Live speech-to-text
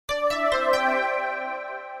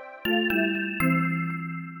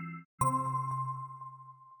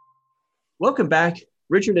Welcome back,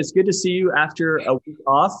 Richard. It's good to see you after a week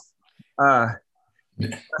off. Uh,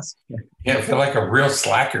 Yeah, I feel like a real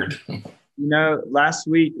slackard. last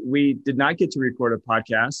week we did not get to record a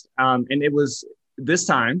podcast, and it was this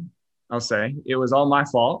time. I'll say it was all my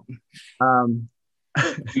fault. Um,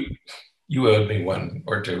 You owed me one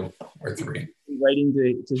or two or three. Waiting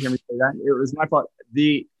to hear me say that it was my fault.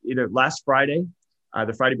 Last Friday,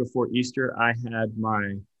 the Friday before Easter, I had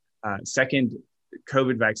my second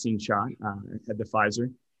COVID vaccine shot. I had the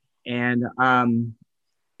Pfizer, and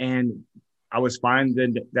I was fine.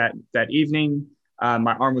 Then that evening,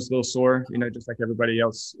 my arm was a little sore, just like everybody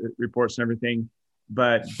else reports and everything.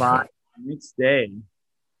 But by the next day,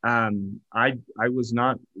 I was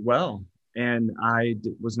not well, and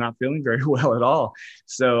was not feeling very well at all.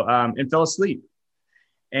 So and fell asleep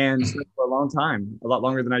and slept for a long time, a lot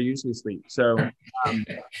longer than I usually sleep. So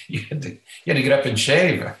you had to get up and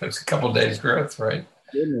shave. It was a couple of days growth, right?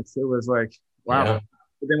 goodness, it was like, wow. Yeah.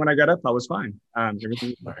 But then when I got up, I was fine.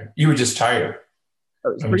 Everything. Right. You were just tired.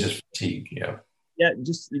 It was Just fatigue. Yeah. Yeah. You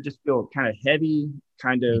just feel kind of heavy,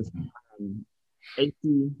 kind of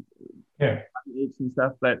achy, Yeah. aches and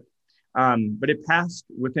stuff. But it passed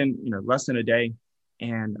within less than a day,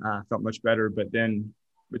 and felt much better. But then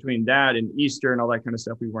between that and Easter and all that kind of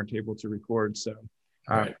stuff, we weren't able to record. So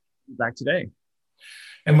Right. back today.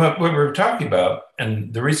 And what we're talking about,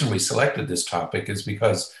 and the reason we selected this topic is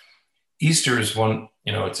because Easter is one,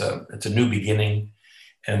 it's a new beginning,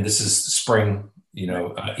 and this is spring.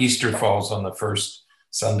 Easter falls on the first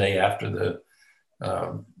Sunday after the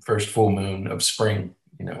first full moon of spring.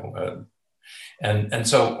 And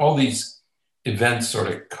so all these events sort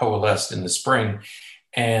of coalesced in the spring,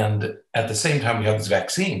 and at the same time we have this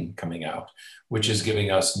vaccine coming out, which is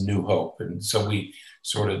giving us new hope. And so we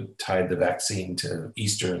sort of tied the vaccine to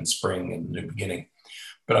Easter and spring and new beginning.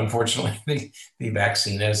 But unfortunately, the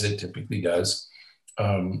vaccine, as it typically does,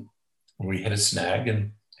 we hit a snag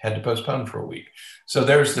and had to postpone for a week. So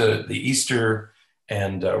there's the Easter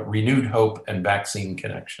and renewed hope and vaccine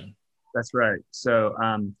connection. That's right. So,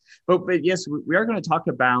 but yes, we are going to talk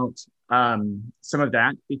about some of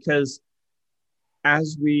that, because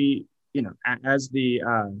as we, as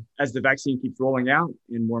the vaccine keeps rolling out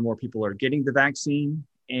and more people are getting the vaccine,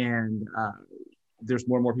 and there's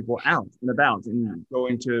more and more people out and about and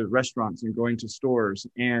going to restaurants and going to stores,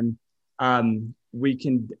 and we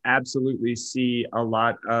can absolutely see a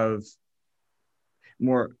lot of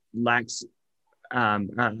more of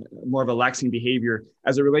a laxing behavior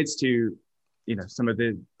as it relates to, some of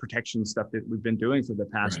the protection stuff that we've been doing for the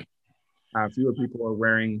past. Right. Fewer people are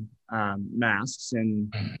wearing masks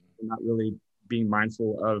and not really being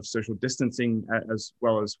mindful of social distancing as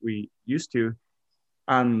well as we used to.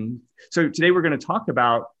 So today we're going to talk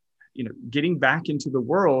about, getting back into the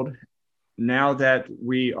world now that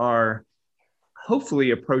we are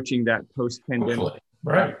hopefully approaching that post-pandemic.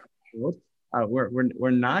 Right.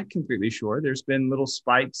 We're not completely sure. There's been little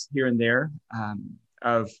spikes here and there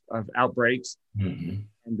of outbreaks,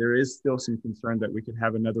 and there is still some concern that we could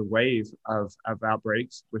have another wave of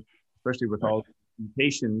outbreaks, especially with all the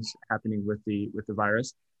mutations happening with the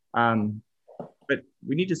virus. But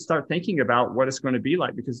we need to start thinking about what it's going to be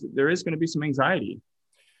like, because there is going to be some anxiety.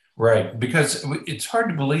 Right, because it's hard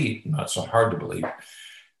to believe, not so hard to believe.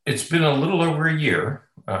 It's been a little over a year.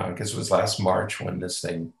 I guess it was last March when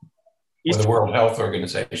when the World Health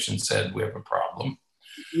Organization said we have a problem.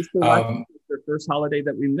 Easter was the first holiday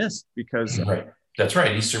that we missed because... Right, that's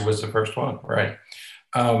right. Easter was the first one, right.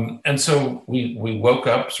 And so we woke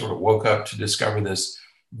up to discover this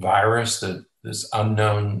virus, this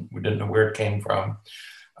unknown, we didn't know where it came from.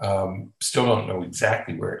 Still don't know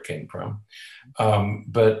exactly where it came from.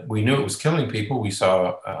 But we knew it was killing people. We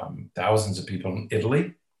saw thousands of people in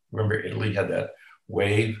Italy. Remember, Italy had that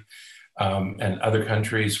wave, and other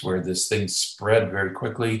countries where this thing spread very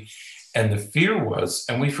quickly. And the fear was,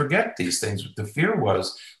 and we forget these things, the fear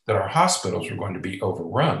was that our hospitals were going to be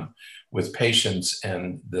overrun with patients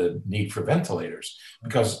and the need for ventilators.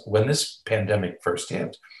 Because when this pandemic first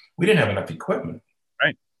hit, we didn't have enough equipment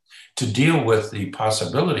to deal with the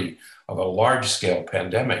possibility of a large-scale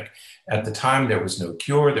pandemic. At the time, there was no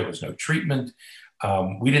cure, there was no treatment.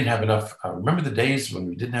 We didn't have enough, remember the days when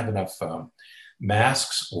we didn't have enough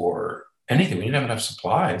masks or anything, we didn't have enough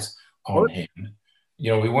supplies on hand.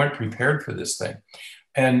 We weren't prepared for this thing.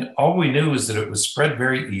 And all we knew is that it was spread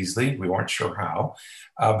very easily. We weren't sure how,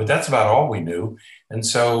 but that's about all we knew. And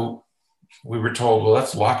so we were told, well,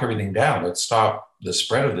 let's lock everything down. Let's stop the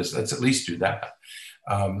spread of this. Let's at least do that.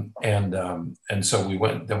 And so we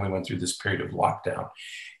went through this period of lockdown.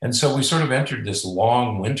 And so we sort of entered this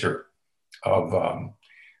long winter of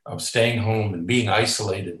of staying home and being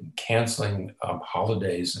isolated and canceling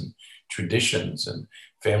holidays and traditions and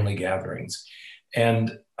family gatherings.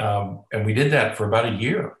 And we did that for about a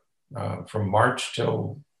year, from March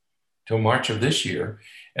till March of this year.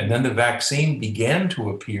 And then the vaccine began to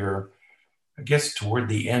appear, I guess, toward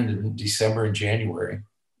the end of December and January.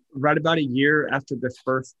 Right about a year after the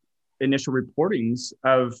first initial reportings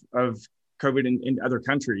of COVID in other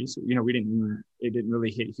countries. You know, it didn't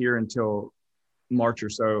really hit here until March or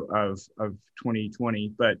so of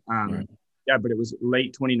 2020. But Right. yeah, but it was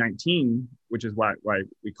late 2019, which is why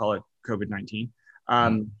we call it COVID-19,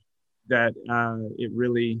 that it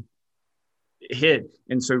really hit.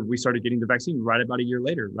 And so we started getting the vaccine right about a year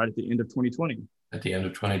later, right at the end of 2020. At the end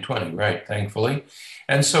of 2020, right, thankfully.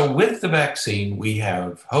 And so with the vaccine, we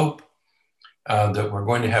have hope that we're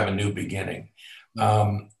going to have a new beginning.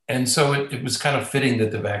 And so it was kind of fitting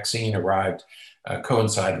that the vaccine arrived,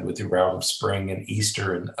 coincided with the arrival of spring and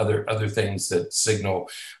Easter and other things that signal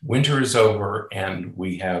winter is over and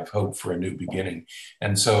we have hope for a new beginning.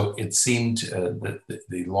 And so it seemed that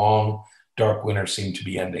the long, dark winter seemed to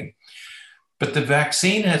be ending. But the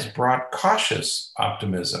vaccine has brought cautious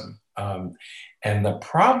optimism. And the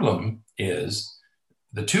problem is,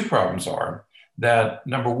 the two problems are that,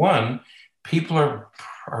 number one, people are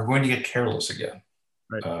going to get careless again.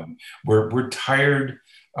 Right. We're tired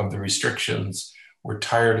of the restrictions. We're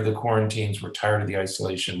tired of the quarantines. We're tired of the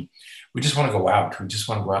isolation. We just want to go out. We just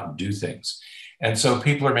want to go out and do things. And so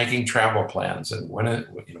people are making travel plans. And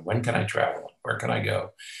when can I travel? Where can I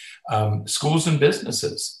go? Schools and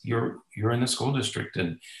businesses. You're in the school district,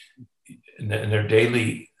 and their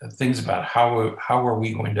daily things about how are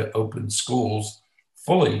we going to open schools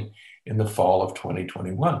fully in the fall of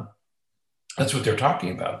 2021. That's what they're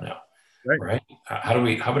talking about now, right? How do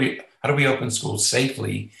we open schools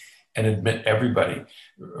safely and admit everybody?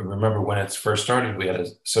 Remember when it first started, we had a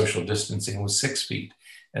social distancing was 6 feet,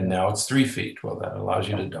 and now it's 3 feet. Well, that allows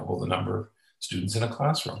you to double the number of students in a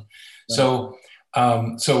classroom. Right.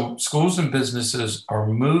 So schools and businesses are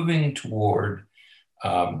moving toward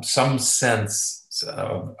some sense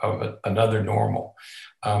of another normal.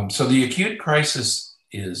 So the acute crisis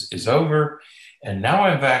is over, and now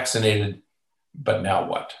I'm vaccinated, but now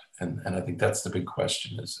what? And I think that's the big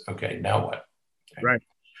question is, okay, now what? Okay. Right.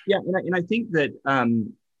 Yeah. And I think that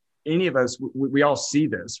any of us, we all see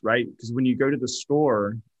this, right? Because when you go to the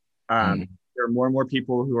store, there are more and more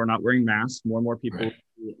people who are not wearing masks, more and more people right.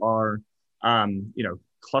 who are,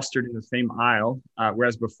 clustered in the same aisle.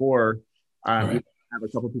 Whereas before, right. you have a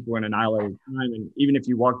couple of people in an aisle at a time. And even if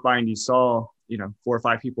you walked by and you saw, 4 or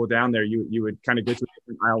 5 people down there, you would kind of go to a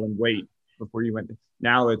different aisle and wait before you went.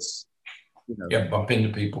 Now it's, bump into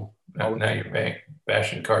people. Now you're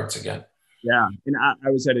bashing carts again. Yeah. And I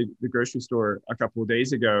was at the grocery store a couple of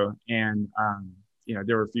days ago, and,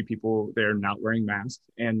 there were a few people there not wearing masks.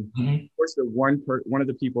 And of course, one of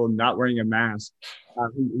the people not wearing a mask,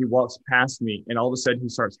 he walks past me, and all of a sudden he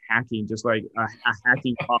starts hacking, just like a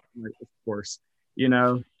hacking cop, of course,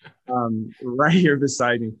 right here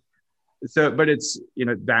beside me. So, but it's,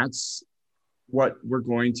 that's what we're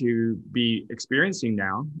going to be experiencing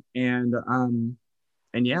now. And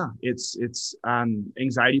yeah, it's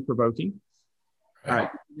anxiety provoking.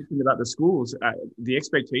 About the schools, the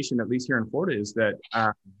expectation, at least here in Florida, is that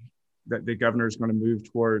that the governor is going to move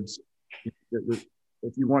towards,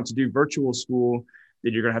 if you want to do virtual school,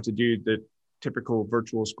 then you're going to have to do the typical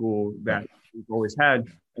virtual school that we've always had,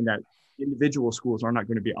 and that individual schools are not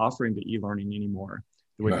going to be offering the e-learning anymore.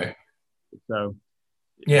 Right. So,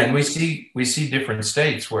 yeah, and we see different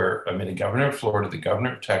states where, the governor of Florida, the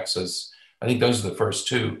governor of Texas, I think those are the first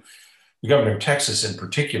two. The governor of Texas in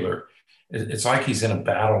particular, it's like he's in a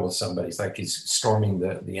battle with somebody. It's like he's storming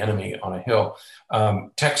the enemy on a hill.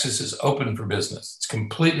 Texas is open for business. It's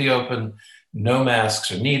completely open. No masks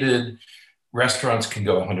are needed. Restaurants can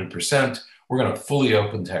go 100%. We're going to fully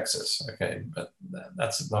open Texas. Okay, but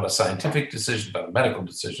that's not a scientific decision, not a medical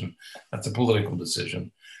decision. That's a political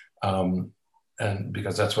decision. And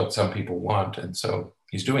because that's what some people want. And so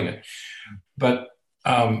he's doing it. But,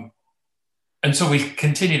 and so we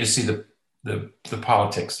continue to see the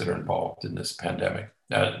politics that are involved in this pandemic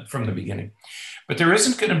from the beginning. But there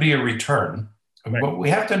isn't going to be a return. Right. What we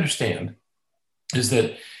have to understand is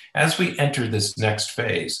that as we enter this next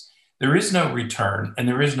phase, there is no return and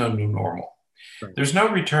there is no new normal. Right. There's no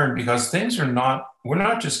return because we're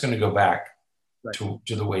not just going to go back right.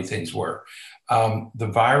 to the way things were. The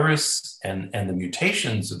virus and the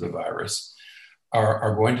mutations of the virus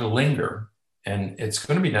are going to linger. And it's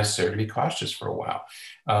going to be necessary to be cautious for a while,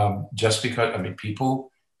 just because,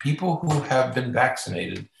 people who have been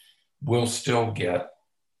vaccinated will still get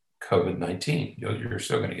COVID-19. You're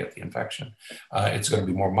still going to get the infection. It's going to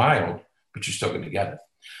be more mild, but you're still going to get it.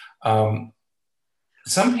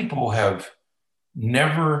 Some people have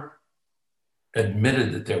never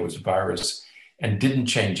admitted that there was a virus and didn't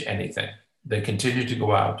change anything. They continued to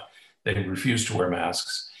go out. They refused to wear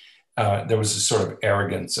masks. There was this sort of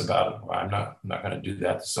arrogance about it. Well, I'm not going to do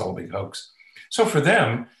that. This is all a big hoax. So for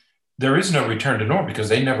them, there is no return to norm because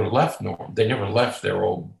they never left norm. They never left their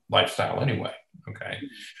old lifestyle anyway. Okay.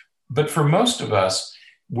 But for most of us,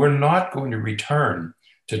 we're not going to return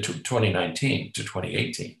to 2019, to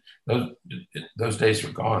 2018. Those days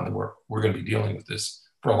are gone. We're going to be dealing with this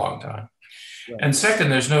for a long time. Right. And second,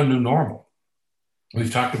 there's no new normal.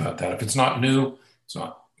 We've talked about that. If it's not new,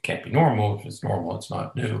 it can't be normal. If it's normal, it's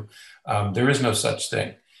not new. There is no such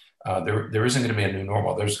thing. There isn't going to be a new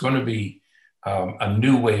normal. There's going to be a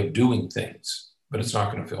new way of doing things, but it's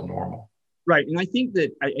not going to feel normal. Right. And I think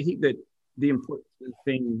that the important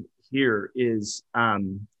thing here is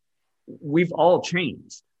we've all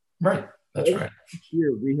changed. Right. That's right.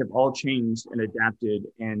 Here we have all changed and adapted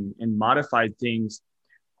and modified things,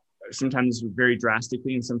 sometimes very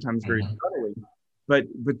drastically and sometimes very subtly. But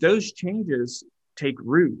those changes take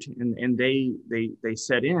root and they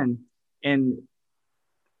set in. And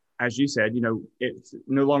as you said, it's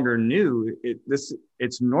no longer new.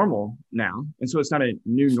 It's normal now. And so it's not a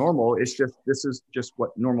new normal. It's just, this is just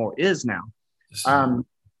what normal is now. But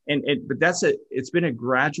it's been a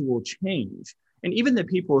gradual change. And even the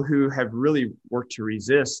people who have really worked to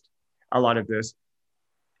resist a lot of this,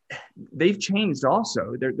 they've changed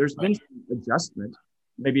also. There's been some adjustment,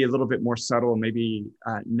 maybe a little bit more subtle, maybe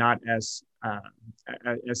not as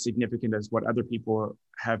significant as what other people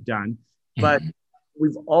have done, but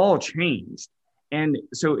we've all changed. And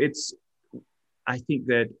so I think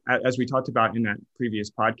that as we talked about in that previous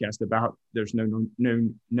podcast about there's no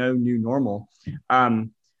new normal,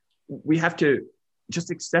 we have to just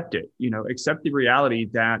accept it, accept the reality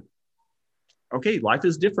that, okay, life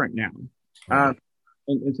is different now.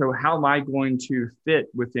 And so how am I going to fit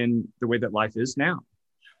within the way that life is now?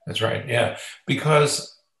 That's right. Yeah.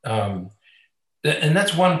 Because, and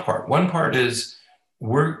that's one part. One part is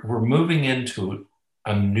we're moving into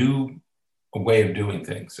a new way of doing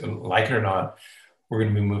things. So like it or not, we're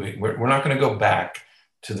going to be moving. We're not going to go back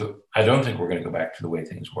I don't think we're going to go back to the way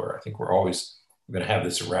things were. I think we're going to have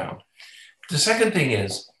this around. The second thing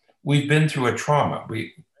is we've been through a trauma.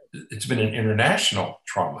 It's been an international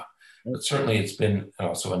trauma, but certainly it's been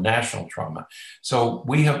also a national trauma. So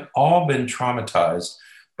we have all been traumatized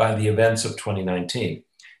by the events of 2019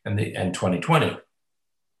 and 2020.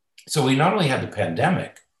 So we not only had the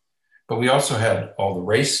pandemic, but we also had all the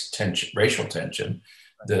racial tension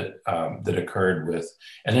that occurred with,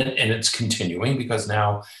 and it's continuing because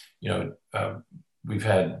now, we've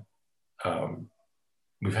had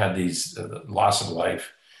these loss of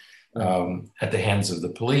life at the hands of the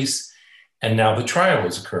police, and now the trial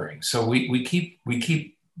is occurring. So we keep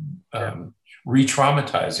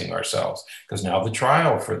re-traumatizing ourselves because now the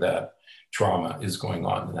trial for that trauma is going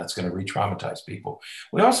on, and that's going to re-traumatize people.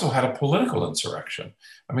 We also had a political insurrection.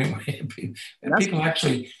 I mean, people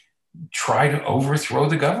actually try to overthrow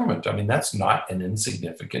the government. I mean, that's not an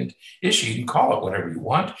insignificant issue. You can call it whatever you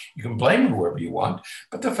want. You can blame whoever you want.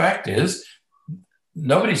 But the fact is,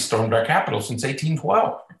 nobody stormed our Capitol since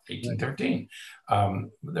 1812, 1813.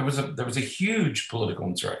 There was a huge political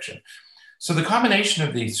insurrection. So the combination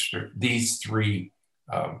of these three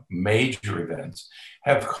major events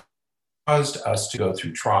have caused us to go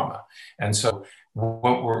through trauma. And so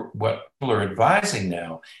what people are advising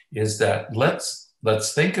now is that let's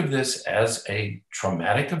think of this as a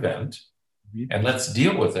traumatic event, and let's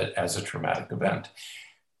deal with it as a traumatic event.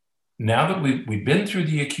 Now that we've been through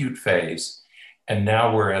the acute phase, and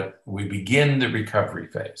now we begin the recovery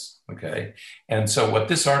phase, okay? And so what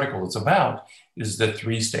this article is about is the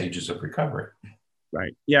 3 stages of recovery.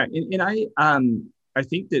 Right, yeah, and I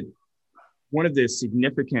think that one of the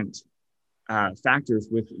significant factors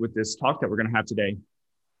with this talk that we're gonna have today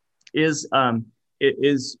is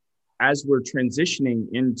as we're transitioning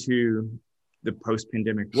into the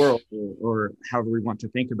post-pandemic world, or however we want to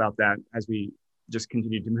think about that as we just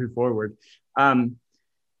continue to move forward,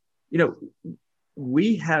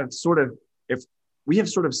 we have sort of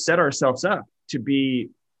set ourselves up to be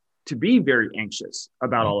very anxious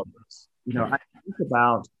about all of this. I think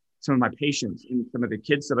about some of my patients and some of the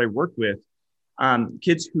kids that I work with,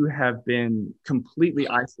 kids who have been completely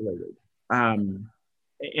isolated,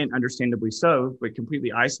 and understandably so, but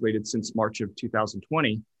completely isolated since March of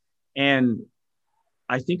 2020. And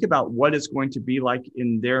I think about what it's going to be like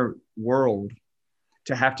in their world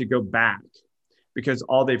to have to go back because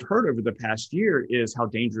all they've heard over the past year is how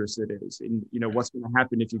dangerous it is, and what's going to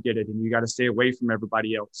happen if you get it, and you got to stay away from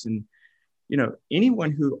everybody else. And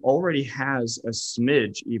anyone who already has a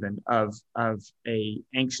smidge even of a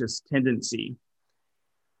anxious tendency,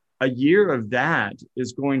 a year of that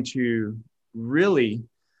is going to really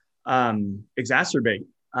exacerbate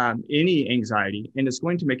any anxiety, and it's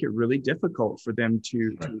going to make it really difficult for them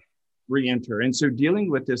to re-enter. And so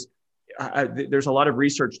dealing with this, there's a lot of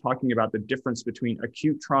research talking about the difference between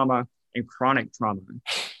acute trauma and chronic trauma.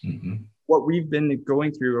 Mm-hmm. What we've been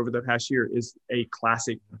going through over the past year is a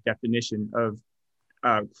classic definition of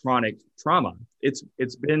chronic trauma. It's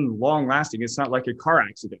been long lasting. It's not like a car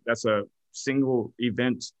accident. That's a single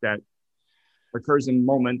event that occurs in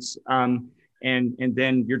moments, and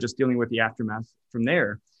then you're just dealing with the aftermath from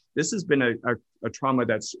there. This has been a trauma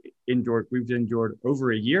that's we've endured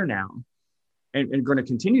over a year now, and going to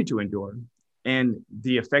continue to endure. And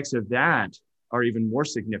the effects of that are even more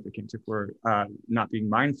significant if we're not being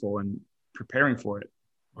mindful and preparing for it.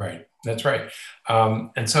 Right, that's right.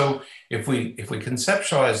 And so if we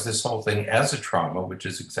conceptualize this whole thing as a trauma, which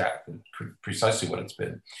is exactly precisely what it's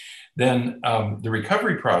been, then the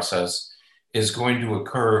recovery process is going to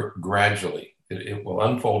occur gradually. It will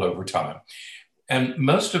unfold over time. And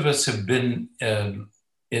most of us have been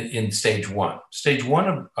in stage one. Stage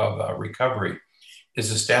one of recovery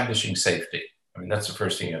is establishing safety. I mean, that's the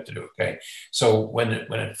first thing you have to do. Okay, so when the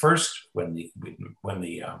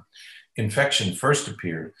infection first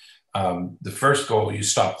appeared, the first goal, you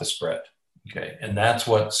stop the spread. Okay, and that's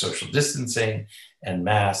what social distancing and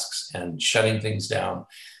masks and shutting things down,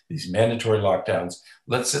 these mandatory lockdowns.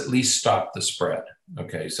 Let's at least stop the spread.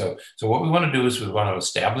 Okay, so what we want to do is we want to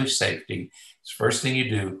establish safety. It's the first thing you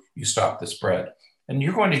do, you stop the spread. And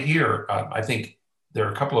you're going to hear, I think there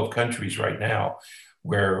are a couple of countries right now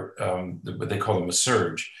where what they call them a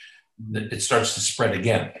surge, it starts to spread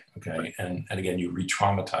again, okay? And again, you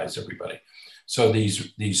re-traumatize everybody. So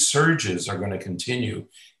these surges are going to continue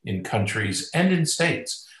in countries and in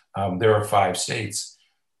states. There are 5 states,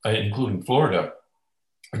 including Florida,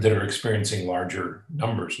 that are experiencing larger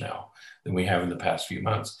numbers now than we have in the past few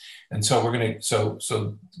months. And so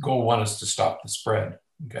so goal 1 is to stop the spread,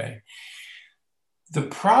 okay? The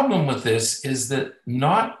problem with this is that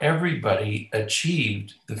not everybody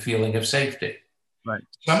achieved the feeling of safety. Right.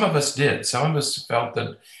 Some of us did. Some of us felt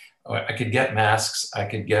that I could get masks, I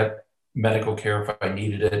could get medical care if I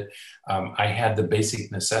needed it. I had the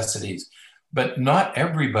basic necessities, but not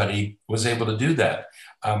everybody was able to do that.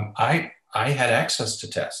 I had access to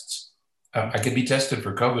tests. I could be tested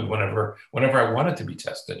for COVID whenever I wanted to be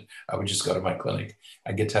tested. I would just go to my clinic.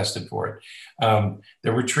 I'd get tested for it.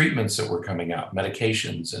 There were treatments that were coming out,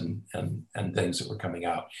 medications and things that were coming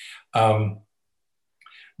out.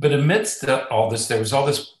 But amidst all this, there was all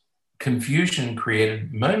this confusion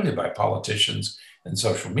created mainly by politicians and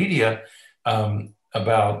social media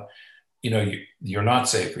about, you're not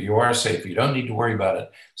safe, or you are safe, you don't need to worry about it.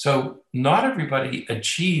 So not everybody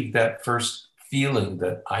achieved that first feeling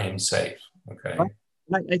that I am safe. Okay.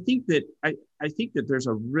 I think that there's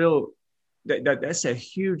a real, that's a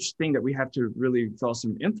huge thing that we have to really draw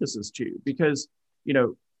some emphasis to, because,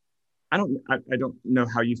 I don't know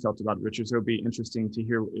how you felt about it, Richard. So it'd be interesting to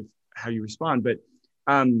hear how you respond. But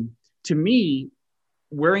to me,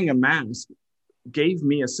 wearing a mask gave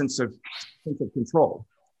me a sense of control.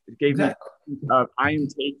 It gave me I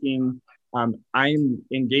am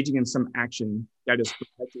engaging in some action that is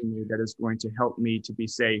protecting me, that is going to help me to be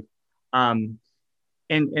safe. And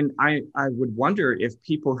I would wonder if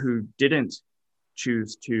people who didn't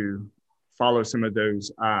choose to follow some of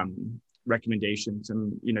those recommendations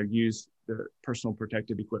and use the personal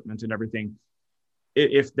protective equipment and everything,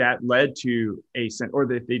 if that led to a sense, or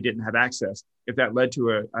that they didn't have access, if that led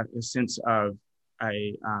to a sense of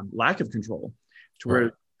a lack of control, to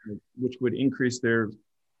where which would increase their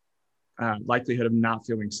likelihood of not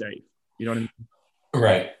feeling safe. You know what I mean?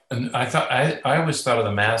 Right. And I always thought of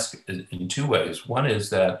the mask in 2 ways. One is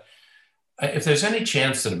that if there's any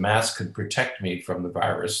chance that a mask could protect me from the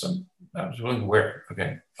virus, I was willing to wear it.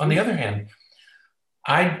 Okay. On the other hand,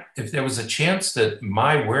 if there was a chance that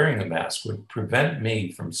my wearing a mask would prevent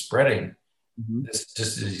me from spreading this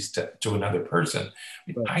disease to another person,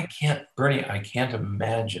 I can't, Bernie, I can't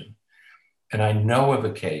imagine. And I know of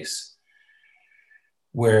a case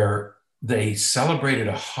where they celebrated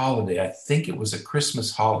a holiday. I think it was a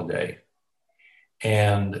Christmas holiday.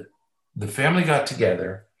 And the family got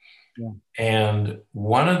together. Yeah. And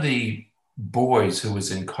one of the boys who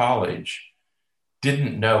was in college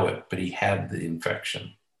didn't know it, but he had the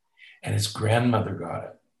infection. And his grandmother got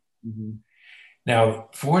it. Mm-hmm. Now,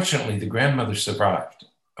 fortunately, the grandmother survived.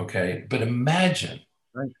 Okay. But imagine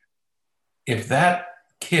Right. if that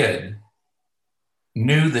kid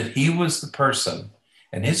knew that he was the person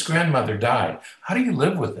and his grandmother died. How do you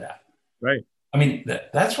live with that? Right. I mean,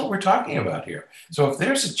 that's what we're talking about here. So if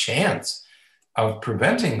there's a chance of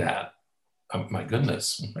preventing that, oh my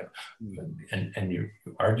goodness, and you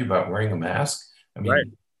argue about wearing a mask. I Right.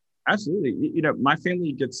 mean, Absolutely. My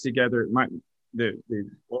family gets together. The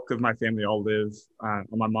bulk of my family all live on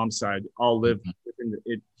my mom's side. All live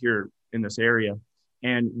here in this area,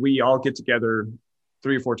 and we all get together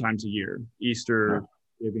 3 or 4 times a year: Easter,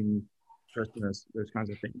 Thanksgiving, Christmas, those kinds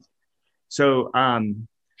of things. So I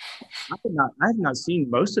have not seen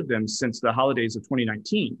most of them since the holidays of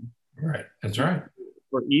 2019. right, that's right.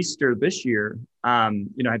 For Easter this year,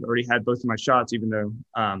 I'd already had both of my shots, even though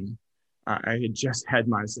I had just had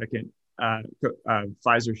my second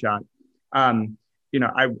Pfizer shot. I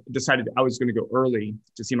decided I was going to go early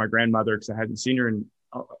to see my grandmother because I hadn't seen her in,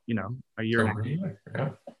 a year and a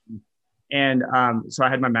half. Yeah. And so I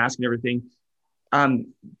had my mask and everything.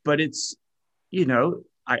 But it's,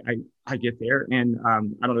 I get there and I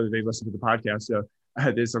don't know if they listen to the podcast, so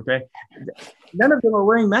it's okay. None of them are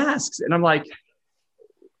wearing masks. And I'm like,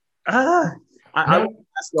 I was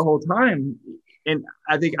masked the whole time. And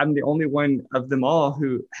I think I'm the only one of them all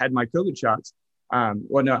who had my COVID shots.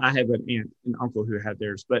 Well, no, I have an aunt and uncle who had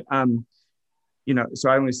theirs, but, so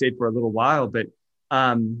I only stayed for a little while, but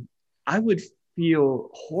I would feel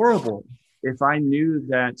horrible if I knew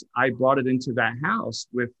that I brought it into that house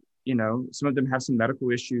with, some of them have some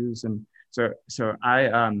medical issues. And so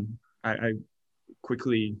I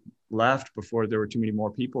quickly left before there were too many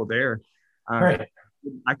more people there. Right.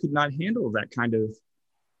 I could not handle that kind of.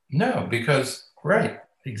 No, because right,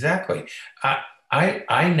 exactly.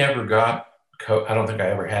 I never got COVID. I don't think I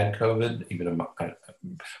ever had COVID,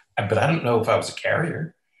 but I don't know if I was a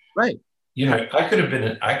carrier. Right.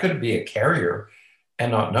 I could be a carrier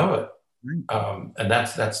and not know it. Right. And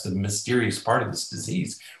that's the mysterious part of this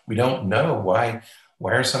disease. We don't know why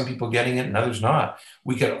are some people getting it and others not.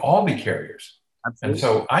 We could all be carriers. Absolutely. And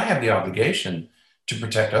so I have the obligation to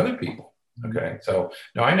protect other people. Okay. So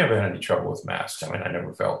no, I never had any trouble with masks. I mean, I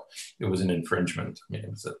never felt it was an infringement. I mean, it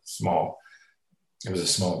was a small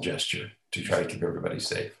gesture to try to keep everybody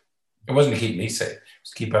safe. It wasn't to keep me safe. It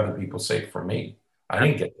was to keep other people safe from me. I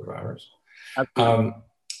didn't get the virus.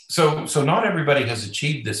 So not everybody has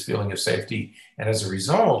achieved this feeling of safety. And as a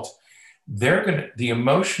result, the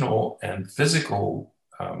emotional and physical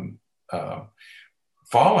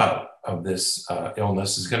fallout of this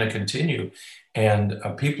illness is going to continue. And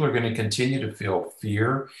people are going to continue to feel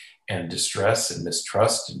fear and distress and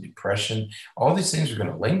mistrust and depression. All these things are going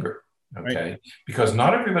to linger, okay? Right. Because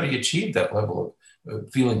not everybody achieved that level of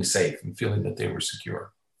feeling safe and feeling that they were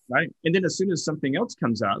secure. Right. And then as soon as something else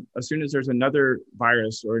comes out, as soon as there's another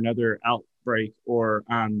virus or another outbreak or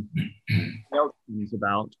else comes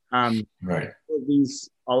about, right.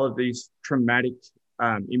 all of these traumatic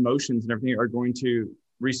emotions and everything are going to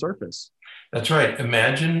resurface. That's right.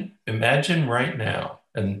 Imagine right now,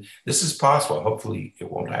 and this is possible, hopefully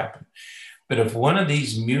it won't happen, but if one of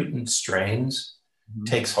these mutant strains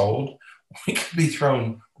takes hold, we could be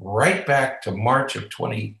thrown right back to March of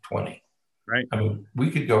 2020. Right. I mean,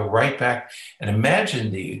 we could go right back and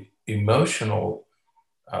imagine the emotional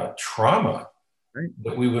trauma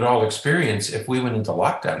that we would all experience if we went into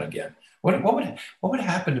lockdown again. What would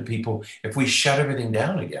happen to people if we shut everything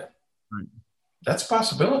down again? Right. That's a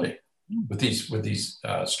possibility with these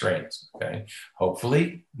strains. Okay,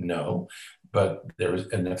 hopefully no, but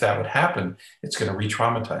and if that would happen, it's going to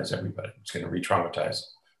re-traumatize everybody. It's going to re-traumatize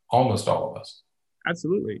almost all of us.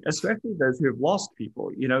 Absolutely, especially those who have lost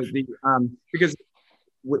people. Because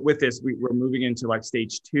with this, we're moving into like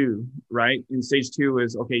stage 2, right? And stage 2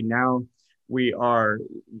 is okay. Now we're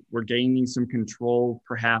gaining some control,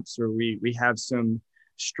 perhaps, or we have some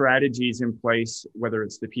strategies in place, whether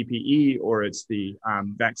it's the PPE or it's the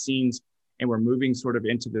vaccines, and we're moving sort of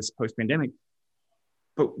into this post-pandemic.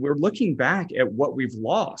 But we're looking back at what we've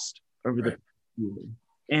lost over the year,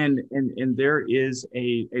 and there is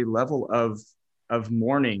a level of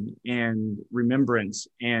mourning and remembrance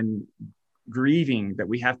and grieving that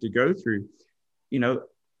we have to go through.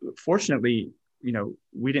 Fortunately,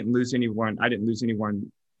 we didn't lose anyone. I didn't lose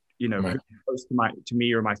anyone, close to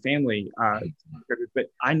me or my family. But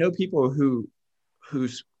I know people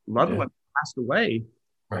whose loved ones passed away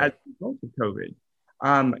as a result of COVID.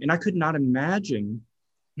 And I could not imagine,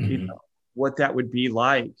 what that would be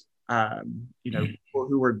like. People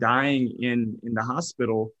who were dying in the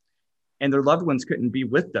hospital and their loved ones couldn't be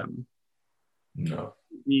with them. No.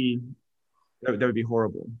 That would be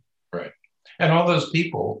horrible. Right. And all those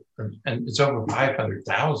people, and it's over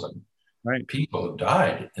 500,000 Right. people have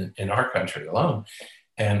died in our country alone.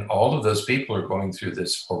 And all of those people are going through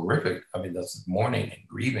this horrific, I mean, that's mourning and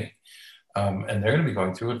grieving. And they're going to be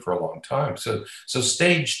going through it for a long time. So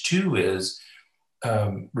stage two is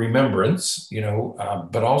remembrance,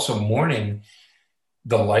 but also mourning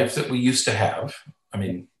the life that we used to have. I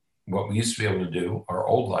mean, what we used to be able to do, our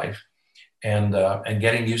old life, and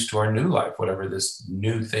getting used to our new life, whatever this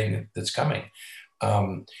new thing that's coming.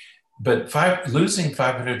 But losing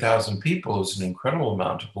 500,000 people is an incredible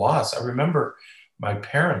amount of loss. I remember my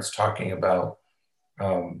parents talking about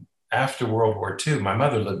after World War II. My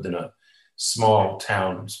mother lived in a small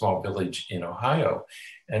town, small village in Ohio,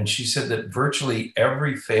 and she said that virtually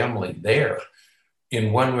every family there,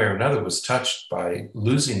 in one way or another, was touched by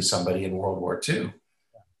losing somebody in World War II.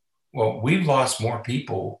 Well, we've lost more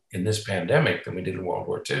people in this pandemic than we did in World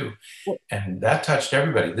War II. And that touched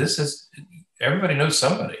everybody. Everybody knows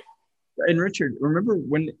somebody. And Richard, remember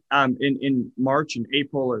when in March and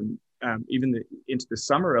April and even into the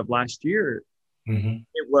summer of last year,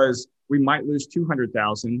 it was, we might lose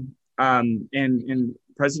 200,000. And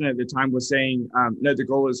President at the time was saying, no, the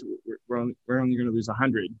goal is we're only going to lose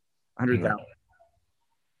 100,000.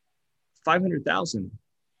 500,000.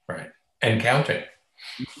 Right. And counting.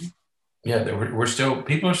 Yeah,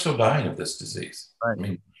 people are still dying of this disease. Right. I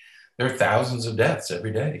mean, there are thousands of deaths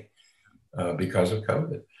every day because of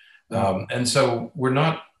COVID. And so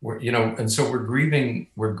and so we're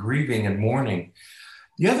grieving and mourning.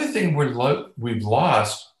 The other thing we've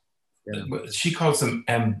lost, she calls them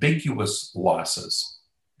ambiguous losses.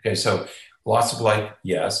 Okay, so loss of life,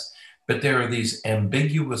 yes, but there are these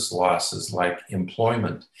ambiguous losses like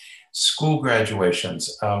employment, school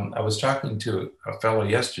graduations. I was talking to a fellow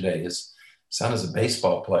yesterday. His son is a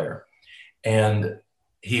baseball player, and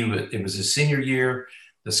it was his senior year.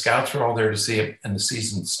 The scouts were all there to see him, and the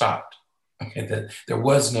season stopped. Okay, there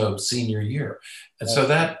was no senior year, and so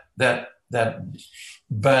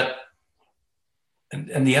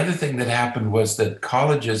and the other thing that happened was that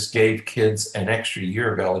colleges gave kids an extra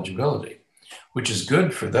year of eligibility, which is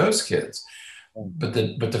good for those kids. But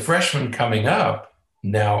the freshmen coming up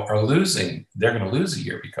now are losing. They're going to lose a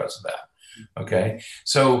year because of that. Okay,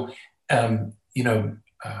 so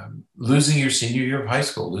losing your senior year of high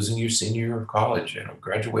school, losing your senior year of college,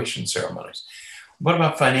 graduation ceremonies. What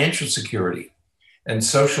about financial security and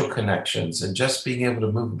social connections and just being able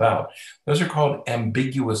to move about? Those are called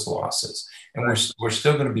ambiguous losses. And we're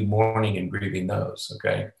still going to be mourning and grieving those,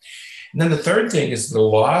 okay? And then the third thing is the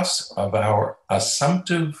loss of our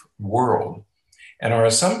assumptive world. And our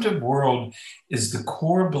assumptive world is the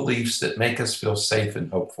core beliefs that make us feel safe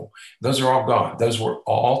and hopeful. Those are all gone. Those were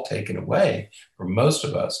all taken away for most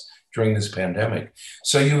of us during this pandemic.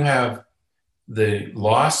 So you have the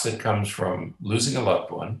loss that comes from losing a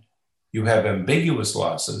loved one. You have ambiguous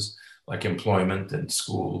losses like employment and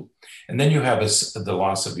school. And then you have the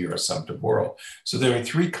loss of your assumptive world. So there are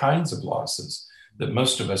three kinds of losses that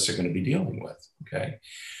most of us are going to be dealing with, okay?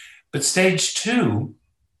 But stage two,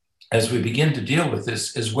 as we begin to deal with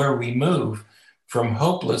this, is where we move from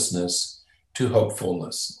hopelessness to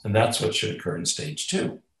hopefulness. And that's what should occur in stage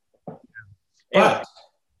two. But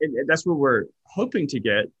that's what we're hoping to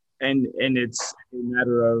get. And it's a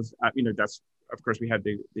matter of, that's, of course, we have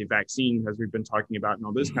the vaccine, as we've been talking about, and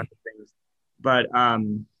all those kinds of things. But,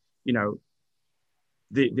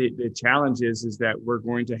 the challenge is that we're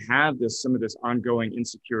going to have some of this ongoing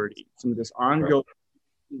insecurity, some of this ongoing,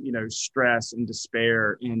 stress and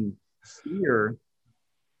despair and fear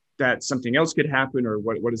that something else could happen, or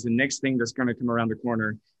what is the next thing that's going to come around the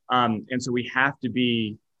corner. And so we have to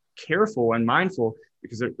be careful and mindful,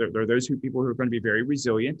 because there are those people who are going to be very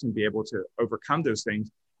resilient and be able to overcome those things.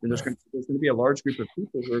 And there's going to be a large group of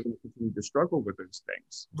people who are going to continue to struggle with those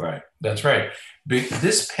things. Right. That's right.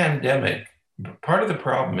 This pandemic, part of the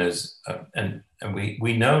problem is, and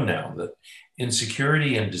we know now that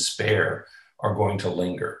insecurity and despair are going to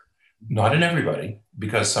linger. Not in everybody,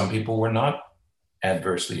 because some people were not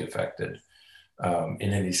adversely affected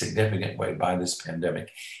in any significant way by this pandemic.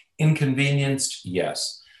 Inconvenienced,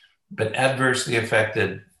 yes, but adversely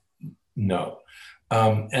affected, no.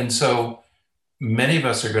 And so many of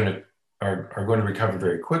us are going to recover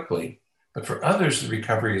very quickly, but for others, the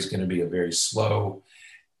recovery is going to be a very slow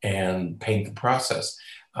and painful process.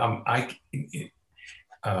 Early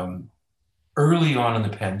on in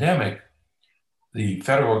the pandemic, the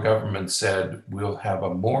federal government said we'll have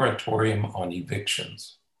a moratorium on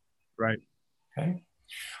evictions. Right. Okay.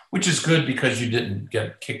 Which is good because you didn't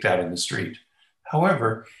get kicked out in the street.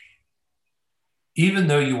 However, even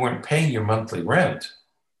though you weren't paying your monthly rent,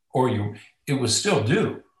 it was still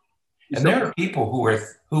due. And there are people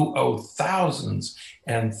who owe thousands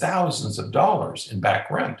and thousands of dollars in back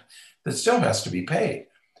rent that still has to be paid.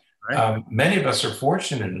 Right. Many of us are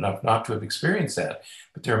fortunate enough not to have experienced that,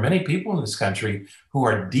 but there are many people in this country who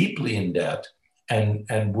are deeply in debt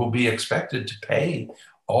and will be expected to pay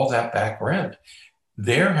all that back rent.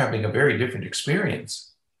 They're having a very different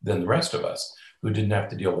experience than the rest of us who didn't have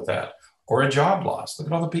to deal with that, or a job loss. Look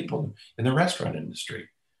at all the people in the restaurant industry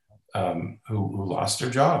who lost their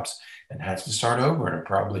jobs and have to start over and are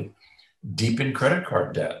probably deep in credit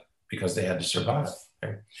card debt because they had to survive.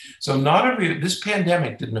 Okay? So this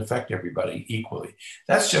pandemic didn't affect everybody equally.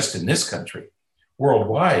 That's just in this country.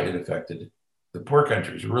 Worldwide, it affected the poor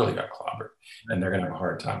countries really got clobbered, and they're going to have a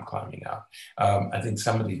hard time climbing out. I think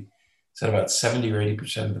somebody said about 70 or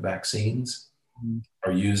 80% of the vaccines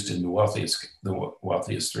are used in the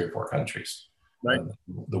wealthiest 3 or 4 countries. Right.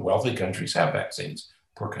 The wealthy countries have vaccines,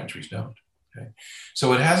 poor countries don't. Okay?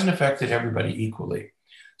 So it hasn't affected everybody equally.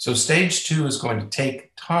 So stage 2 is going to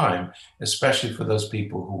take time, especially for those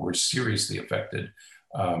people who were seriously affected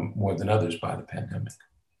more than others by the pandemic.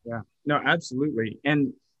 Yeah, no, absolutely.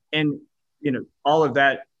 And all of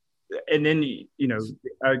that. And then,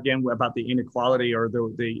 again, about the inequality or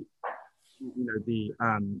the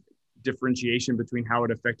differentiation between how it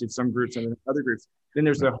affected some groups and other groups. Then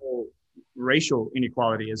there's the whole racial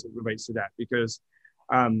inequality as it relates to that, because,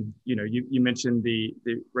 you mentioned the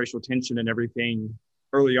racial tension and everything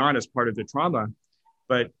early on as part of the trauma,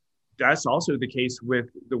 but that's also the case with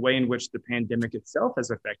the way in which the pandemic itself has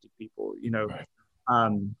affected people.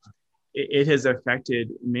 It has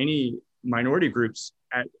affected many minority groups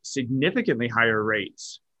at significantly higher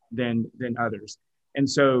rates than others. And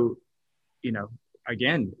so,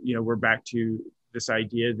 again, we're back to this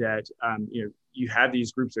idea that, you have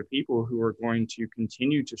these groups of people who are going to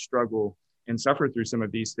continue to struggle and suffer through some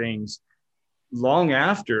of these things long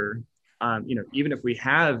after, even if we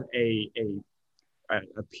have a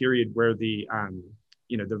period where the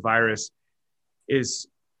virus is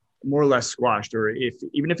more or less squashed, or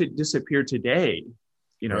even if it disappeared today,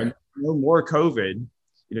 right. No more COVID,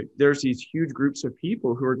 there's these huge groups of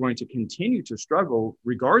people who are going to continue to struggle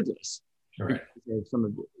regardless, right.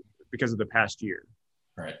 because of the past year.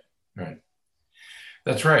 Right.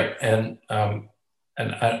 That's right. And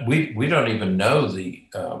we don't even know the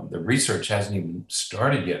research hasn't even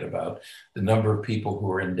started yet about the number of people who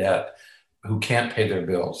are in debt, who can't pay their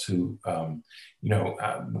bills, who we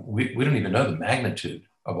don't even know the magnitude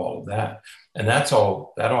of all of that. And that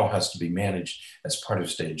all has to be managed as part of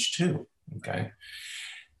stage 2. Okay.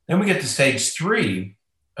 Then we get to stage 3.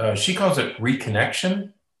 She calls it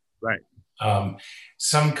reconnection. Right.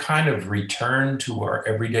 Some kind of return to our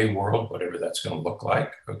everyday world, whatever that's going to look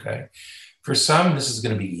like. Okay. For some, this is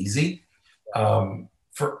going to be easy.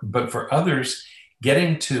 But for others,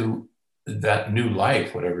 getting to that new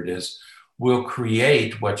life, whatever it is, will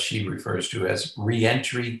create what she refers to as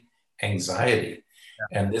reentry anxiety.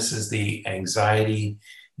 And this is the anxiety,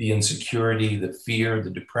 the insecurity, the fear, the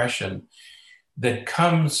depression that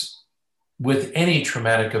comes with any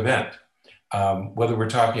traumatic event, whether we're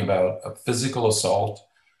talking about a physical assault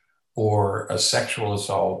or a sexual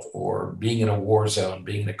assault or being in a war zone,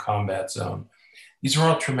 being in a combat zone. These are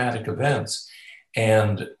all traumatic events.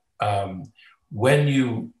 And when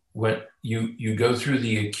you go through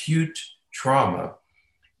the acute trauma,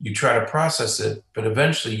 you try to process it, but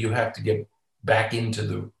eventually you have to get back into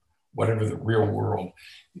the real world.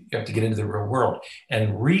 You have to get into the real world.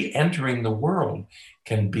 And re-entering the world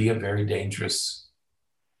can be a very dangerous,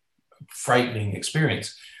 frightening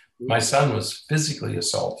experience. My son was physically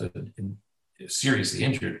assaulted and seriously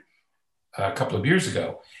injured a couple of years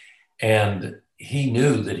ago. And he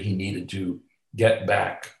knew that he needed to get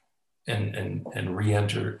back and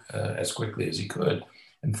re-enter as quickly as he could.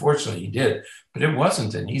 And fortunately he did, but it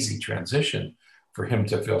wasn't an easy transition for him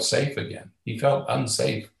to feel safe again. He felt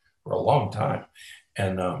unsafe for a long time.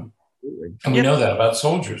 And we know that about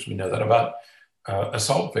soldiers. We know that about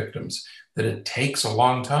assault victims, that it takes a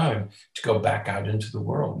long time to go back out into the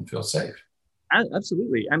world and feel safe.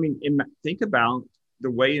 Absolutely. I mean, think about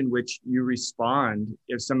the way in which you respond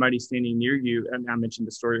if somebody standing near you, and I mentioned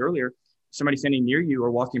the story earlier, somebody standing near you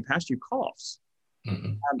or walking past you coughs.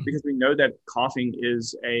 Mm-hmm. Because we know that coughing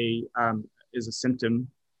is a symptom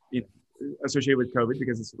associated with COVID,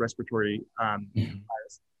 because it's a respiratory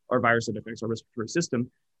virus, or virus that affects our respiratory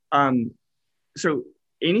system. So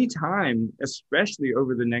anytime, especially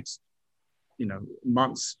over the next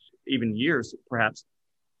months, even years, perhaps,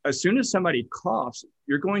 as soon as somebody coughs,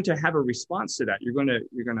 you're going to have a response to that. You're going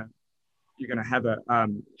to have a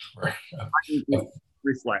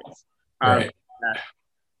reflex. Right.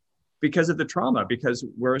 because of the trauma, because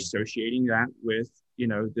we're associating that with,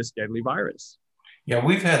 this deadly virus. Yeah,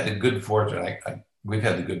 we've had the good fortune. We've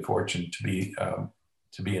had the good fortune to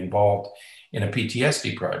be involved in a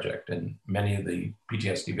PTSD project, and many of the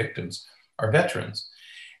PTSD victims are veterans,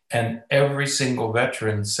 and every single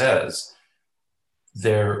veteran says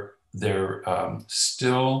they're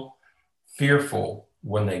still fearful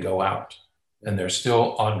when they go out, and they're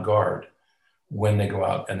still on guard when they go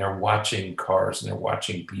out, and they're watching cars and they're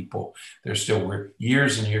watching people. They're still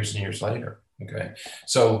years and years and years later. Okay,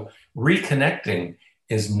 so reconnecting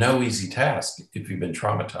is no easy task if you've been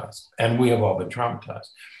traumatized, and we have all been traumatized.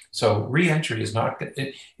 So re-entry is not.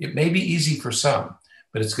 It may be easy for some,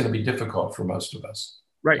 but it's going to be difficult for most of us.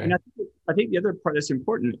 Right. Okay? And I think the other part that's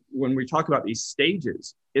important when we talk about these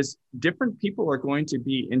stages is different people are going to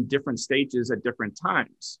be in different stages at different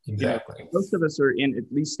times. Exactly. Most of us are in at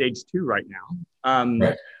least stage 2 right now.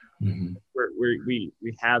 Right. Mm-hmm. Where we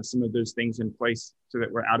have some of those things in place so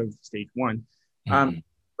that we're out of stage 1. Mm-hmm.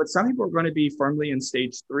 But some people are going to be firmly in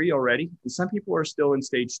stage 3 already, and some people are still in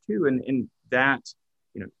stage 2. And that,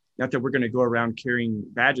 not that we're going to go around carrying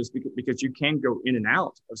badges, because you can go in and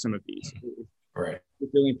out of some of these. Right. If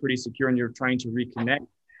you're feeling pretty secure and you're trying to reconnect,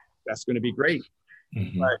 that's going to be great.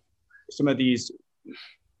 Mm-hmm. But some of these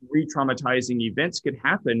re-traumatizing events could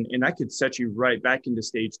happen, and that could set you right back into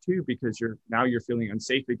stage 2, because you're feeling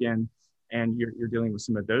unsafe again, and you're dealing with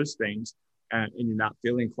some of those things, and you're not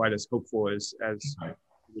feeling quite as hopeful as right.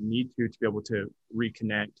 you would need to be able to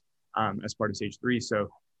reconnect as part of stage 3. So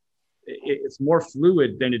it's more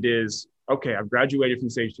fluid than it is, okay, I've graduated from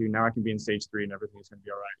stage 2, now I can be in stage 3 and everything's going to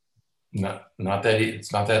be all right. Not that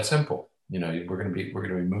it's not that simple. We're going to be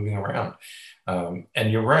moving around,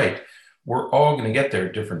 and you're right. We're all going to get there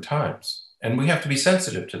at different times, and we have to be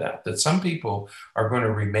sensitive to that some people are going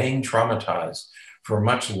to remain traumatized for a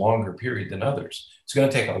much longer period than others. It's going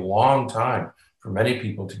to take a long time for many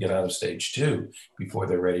people to get out of stage 2 before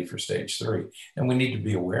they're ready for stage 3, and we need to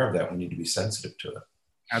be aware of that. We need to be sensitive to it.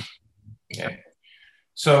 Absolutely. Okay.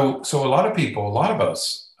 So a lot of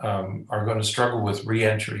us are going to struggle with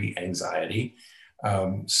re-entry anxiety.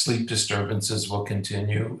 Sleep disturbances will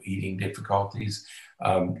continue, eating difficulties,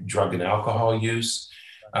 drug and alcohol use,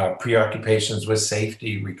 preoccupations with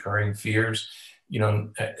safety, recurring fears.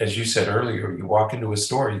 As you said earlier, you walk into a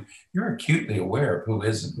store, you're acutely aware of who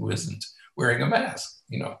is and who isn't wearing a mask.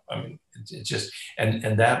 It's just,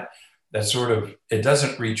 and that sort of, it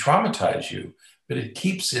doesn't re-traumatize you, but it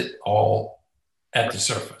keeps it all at the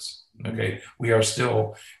surface. Okay. We are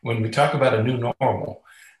still, when we talk about a new normal,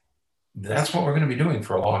 that's what we're going to be doing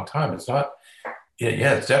for a long time. It's not,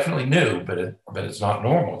 it's definitely new, but it's not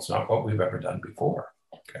normal. It's not what we've ever done before.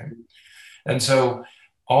 Okay. And so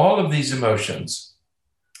all of these emotions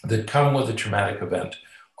that come with a traumatic event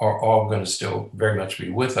are all going to still very much be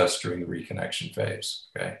with us during the reconnection phase.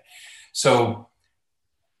 Okay. So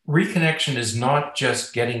reconnection is not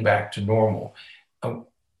just getting back to normal.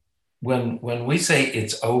 When we say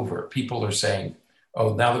it's over, people are saying,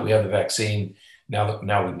 "Oh, now that we have the vaccine, now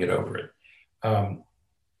we can get over it."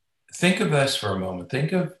 Think of this for a moment.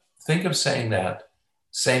 Think of saying that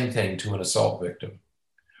same thing to an assault victim,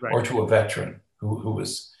 right, or to a veteran who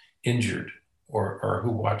was injured or who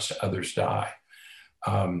watched others die.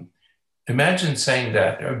 Imagine saying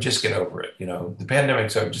that, "Oh, just get over it. The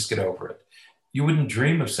pandemic's over, just get over it." You wouldn't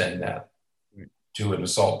dream of saying that to an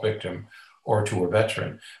assault victim or to a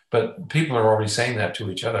veteran, but people are already saying that to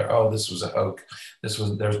each other. "Oh, this was a hoax.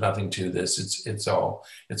 There's nothing to this. It's all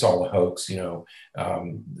a hoax." It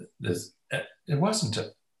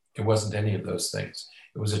wasn't any of those things.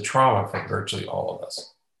 It was a trauma for virtually all of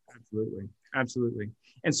us. Absolutely.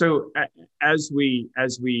 And so as we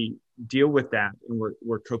deal with that, and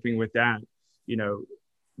we're coping with that,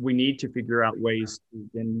 we need to figure out ways to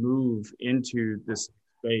then move into this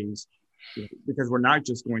phase, because we're not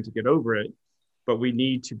just going to get over it, but we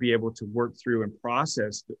need to be able to work through and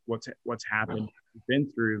process what's happened, we've been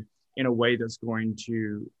through, in a way that's going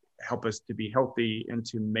to help us to be healthy and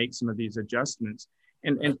to make some of these adjustments.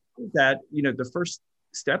 And that, the first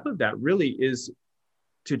step of that really is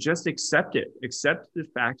to just accept the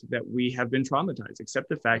fact that we have been traumatized, accept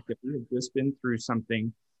the fact that we have just been through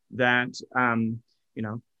something that,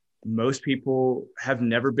 most people have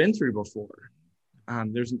never been through before.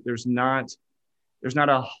 There's not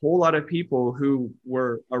a whole lot of people who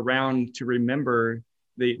were around to remember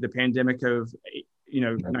the pandemic of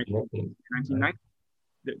 1990.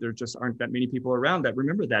 There just aren't that many people around that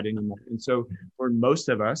remember that anymore. And so for most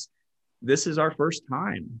of us, this is our first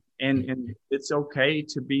time, and it's okay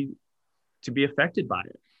to be affected by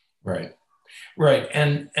it. Right.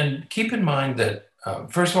 And keep in mind that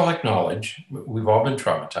first of all, acknowledge we've all been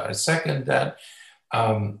traumatized. Second, that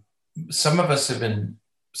um, some of us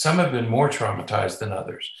some have been more traumatized than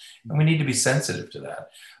others, and we need to be sensitive to that.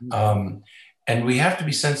 And we have to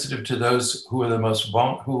be sensitive to those who are the most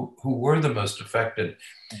who were the most affected,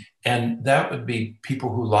 and that would be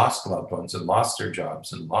people who lost loved ones and lost their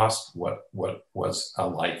jobs and lost what was a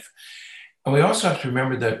life. And we also have to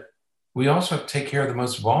remember that we also have to take care of the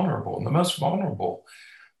most vulnerable, and the most vulnerable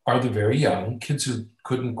are the very young kids who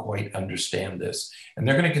couldn't quite understand this, and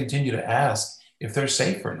they're going to continue to ask if they're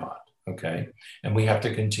safe or not. Okay, and we have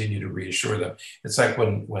to continue to reassure them. It's like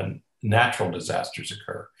when natural disasters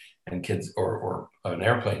occur and kids or an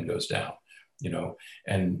airplane goes down,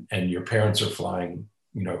 and your parents are flying,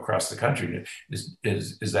 across the country.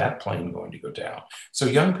 Is that plane going to go down? So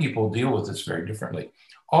young people deal with this very differently.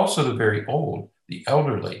 Also, the very old, the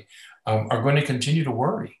elderly, are going to continue to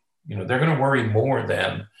worry. They're going to worry more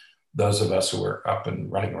than those of us who are up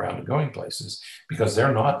and running around and going places, because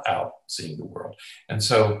they're not out seeing the world. And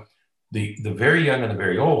so the very young and the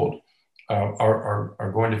very old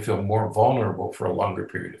are going to feel more vulnerable for a longer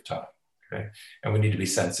period of time. Okay, and we need to be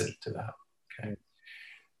sensitive to that. Okay.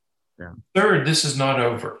 Yeah. Third, this is not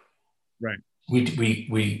over. Right.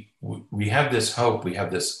 We have this hope. We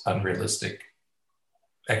have this unrealistic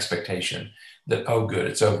expectation that, oh, good,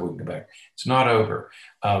 it's over. We can go back. It's not over.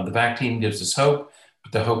 The vaccine gives us hope,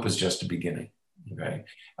 but the hope is just a beginning. Okay.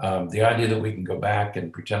 The idea that we can go back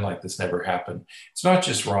and pretend like this never happened, it's not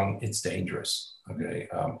just wrong, it's dangerous. Okay.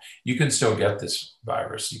 You can still get this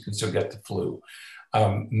virus. You can still get the flu.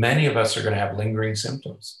 Many of us are going to have lingering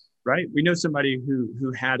symptoms. Right. We know somebody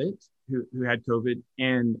who had it, who had COVID,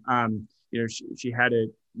 and she had it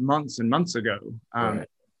months and months ago, Right.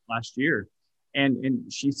 last year,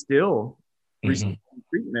 and she still received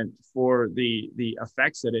treatment for the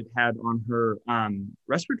effects that it had on her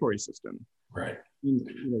respiratory system. Right.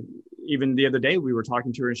 Even the other day we were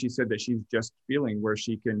talking to her, and she said that she's just feeling where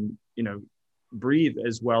she can, breathe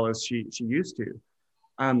as well as she used to.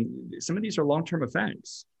 Some of these are long-term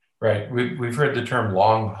effects. Right. We've heard the term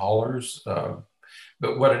long haulers,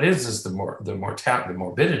 but what it is the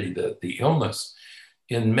morbidity, the illness.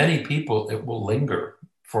 In many people, it will linger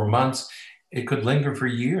for months. It could linger for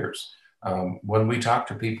years. When we talk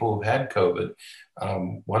to people who've had COVID,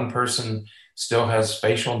 one person still has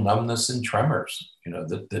facial numbness and tremors,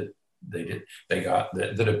 that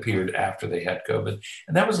appeared after they had COVID,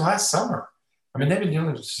 and that was last summer. I mean, they've been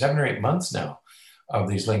dealing with 7 or 8 months now of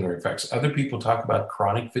these lingering effects. Other people talk about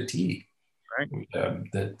chronic fatigue, right?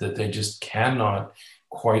 That they just cannot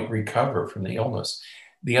quite recover from the illness.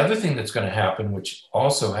 The other thing that's going to happen, which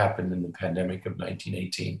also happened in the pandemic of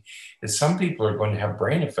 1918, is some people are going to have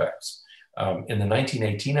brain effects. In the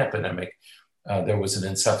 1918 epidemic, there was an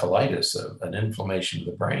encephalitis, an inflammation of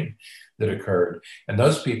the brain that occurred. And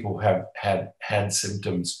those people have had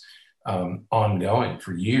symptoms ongoing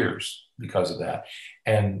for years because of that.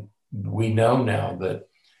 And we know now that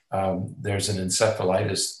there's an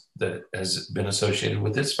encephalitis that has been associated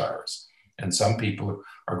with this virus. And some people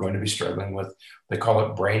are going to be struggling with, they call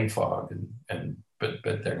it brain fog, but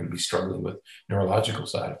they're going to be struggling with neurological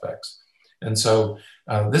side effects. And so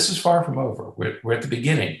this is far from over. We're at the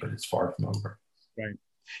beginning, but it's far from over. Right.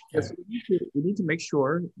 Yeah. So we need to make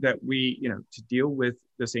sure that we, to deal with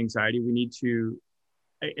this anxiety, we need to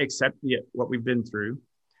accept what we've been through,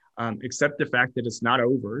 accept the fact that it's not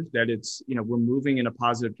over, that it's, we're moving in a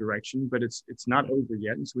positive direction, but it's not over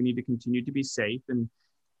yet. And so we need to continue to be safe and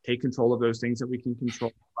take control of those things that we can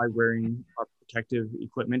control by wearing our protective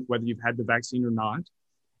equipment, whether you've had the vaccine or not.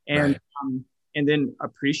 And, right. And then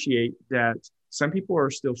appreciate that some people are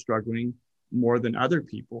still struggling more than other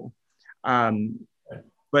people.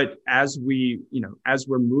 But as we, as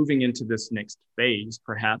we're moving into this next phase,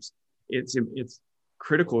 perhaps it's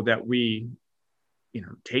critical that we,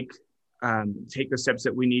 take the steps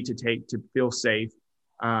that we need to take to feel safe,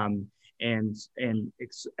 and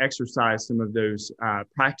exercise some of those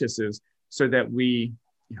practices so that we,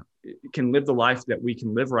 can live the life that we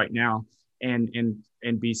can live right now, and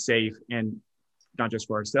be safe, and not just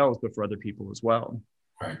for ourselves, but for other people as well.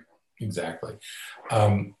 Right. Exactly.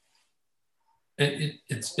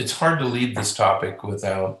 It's hard to leave this topic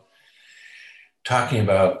without talking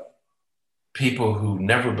about people who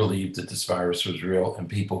never believed that this virus was real and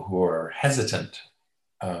people who are hesitant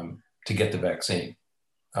to get the vaccine.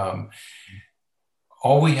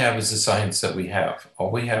 All we have is the science that we have.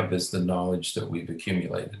 All we have is the knowledge that we've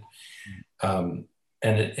accumulated. And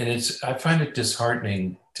I find it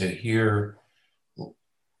disheartening to hear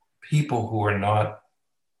people who are not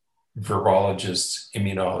virologists,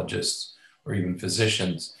 immunologists, or even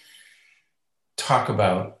physicians talk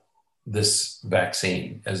about this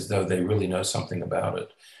vaccine as though they really know something about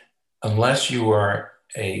it. Unless you are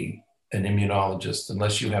an immunologist,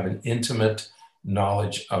 unless you have an intimate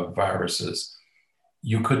knowledge of viruses,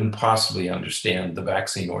 you couldn't possibly understand the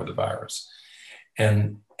vaccine or the virus.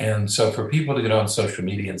 And so for people to get on social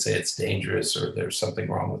media and say it's dangerous or there's something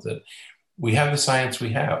wrong with it, we have the science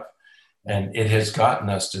we have, and it has gotten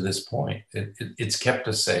us to this point. It's kept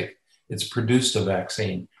us safe. It's produced a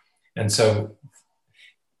vaccine. And so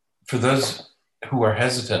for those who are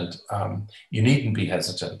hesitant, you needn't be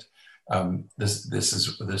hesitant. This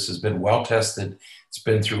has been well tested. It's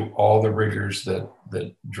been through all the rigors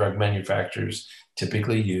that drug manufacturers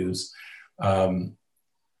typically use.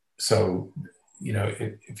 So, you know,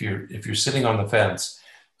 if you're sitting on the fence,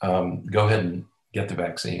 go ahead and get the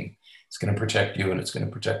vaccine. It's going to protect you and it's going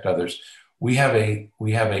to protect others. We have a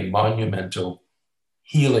monumental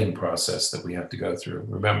healing process that we have to go through.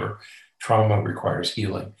 Remember, trauma requires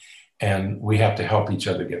healing. And we have to help each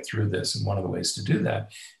other get through this. And one of the ways to do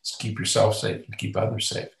that is to keep yourself safe and keep others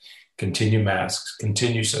safe. Continue masks,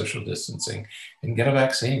 continue social distancing, and get a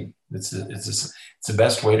vaccine. It's the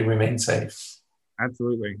best way to remain safe.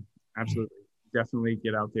 Absolutely. Definitely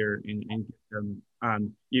get out there and get them.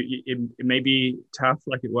 It may be tough,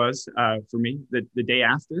 like it was for me the day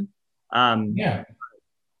after.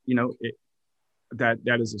 You know,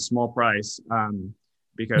 that is a small price.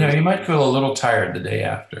 Because you might feel a little tired the day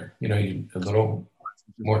after, you know, a little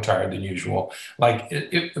more tired than usual. Like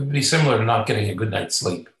it would be similar to not getting a good night's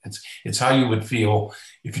sleep. It's how you would feel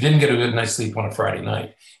if you didn't get a good night's sleep on a Friday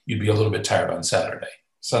night. You'd be a little bit tired on Saturday.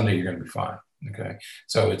 Sunday, you're going to be fine. Okay,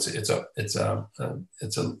 so it's a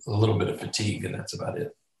little bit of fatigue, and that's about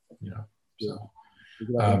it. You know,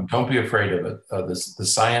 so don't be afraid of it. The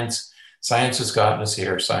science has gotten us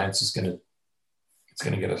here. Science is going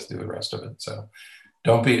to get us through the rest of it. So.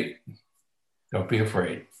 Don't be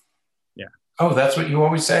afraid. Yeah. Oh, that's what you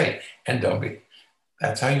always say. And don't be.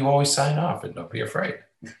 That's how you always sign off. And don't be afraid.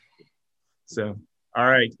 So, all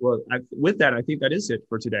right. Well, with that, I think that is it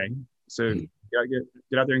for today. So get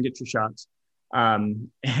out there and get your shots, and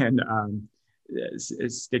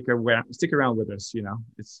stick around with us. You know,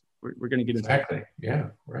 we're going to get into exactly. Yeah.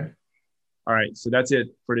 Right. All right. So that's it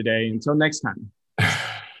for today. Until next time.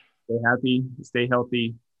 Stay happy. Stay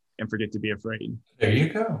healthy. And forget to be afraid. There you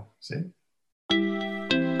go. See?